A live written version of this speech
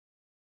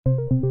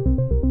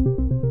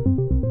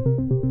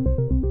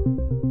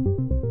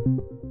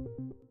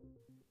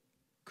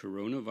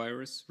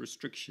Coronavirus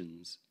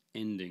restrictions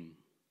ending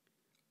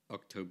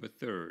October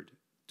 3rd,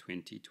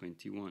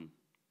 2021.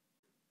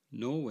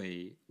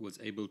 Norway was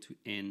able to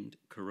end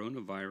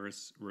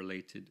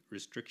coronavirus-related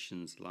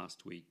restrictions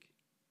last week.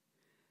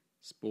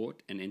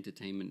 Sport and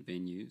entertainment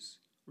venues,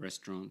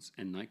 restaurants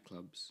and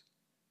nightclubs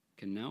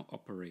can now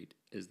operate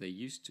as they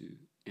used to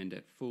and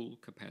at full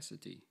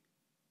capacity.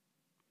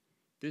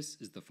 This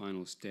is the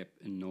final step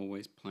in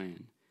Norway's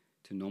plan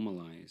to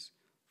normalize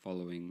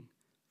following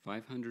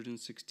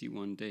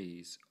 561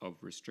 days of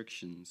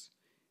restrictions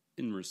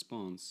in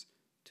response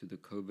to the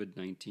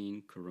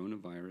COVID-19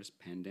 coronavirus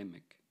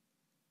pandemic.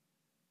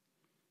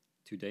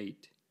 To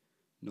date,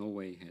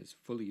 Norway has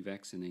fully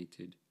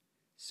vaccinated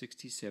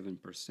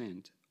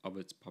 67% of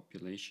its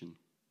population.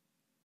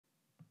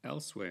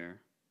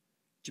 Elsewhere,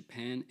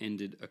 Japan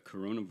ended a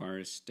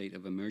coronavirus state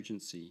of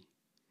emergency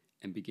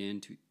and began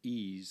to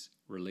ease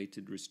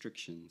related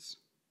restrictions.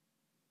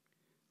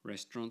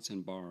 Restaurants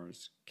and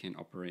bars can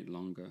operate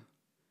longer,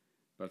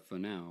 but for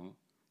now,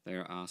 they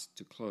are asked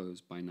to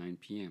close by 9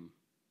 p.m.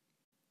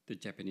 The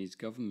Japanese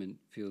government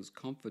feels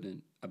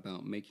confident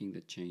about making the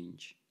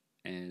change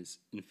as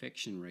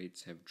infection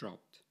rates have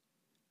dropped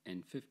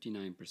and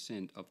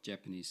 59% of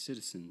Japanese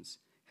citizens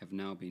have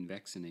now been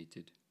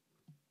vaccinated.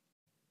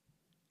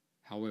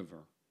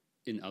 However,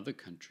 in other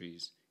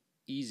countries,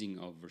 easing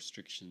of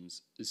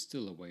restrictions is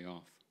still a way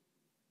off.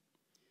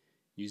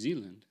 New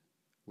Zealand,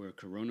 where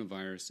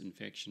coronavirus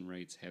infection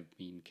rates have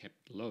been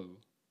kept low,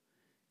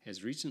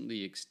 has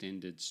recently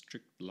extended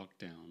strict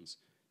lockdowns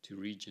to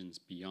regions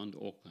beyond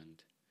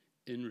Auckland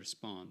in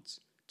response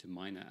to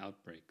minor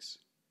outbreaks.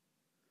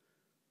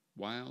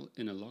 While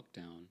in a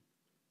lockdown,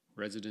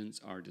 residents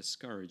are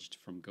discouraged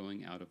from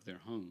going out of their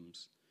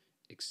homes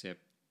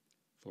except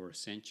for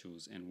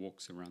essentials and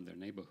walks around their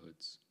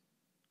neighborhoods.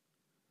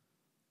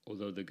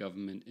 Although the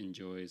government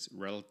enjoys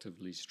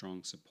relatively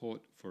strong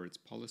support for its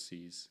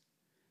policies,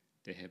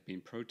 there have been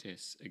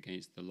protests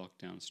against the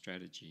lockdown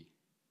strategy.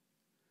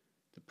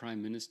 The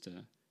Prime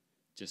Minister,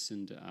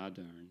 Jacinda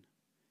Ardern,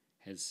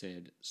 has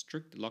said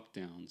strict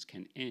lockdowns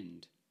can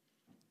end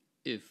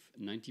if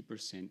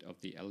 90%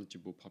 of the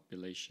eligible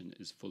population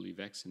is fully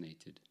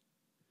vaccinated.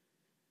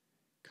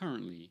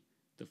 Currently,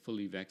 the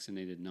fully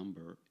vaccinated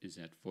number is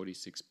at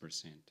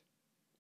 46%.